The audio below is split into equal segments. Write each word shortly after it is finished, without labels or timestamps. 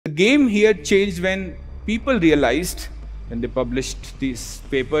game here changed when people realized, when they published these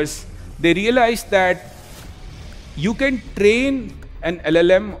papers, they realized that you can train an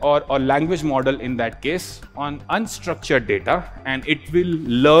LLM or language model in that case on unstructured data, and it will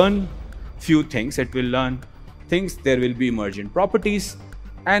learn few things. It will learn things, there will be emergent properties,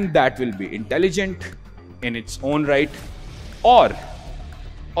 and that will be intelligent in its own right. Or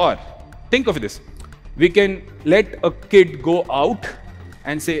think of this, we can let a kid go out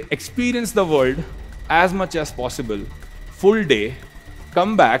and say, experience the world as much as possible, full day,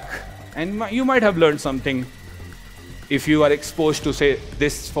 come back, and you might have learned something if you are exposed to, say,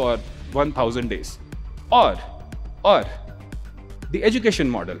 this for 1000 days. Or the education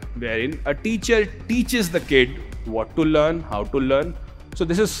model, wherein a teacher teaches the kid what to learn, how to learn. So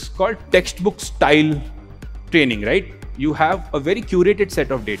this is called textbook style training, right? You have a very curated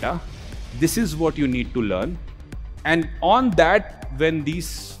set of data. This is what you need to learn. And on that, when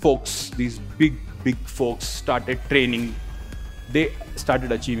these folks, these big folks started training, they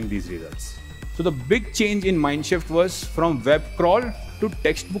started achieving these results. So the big change in Mindshift was from web crawl to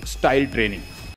textbook style training.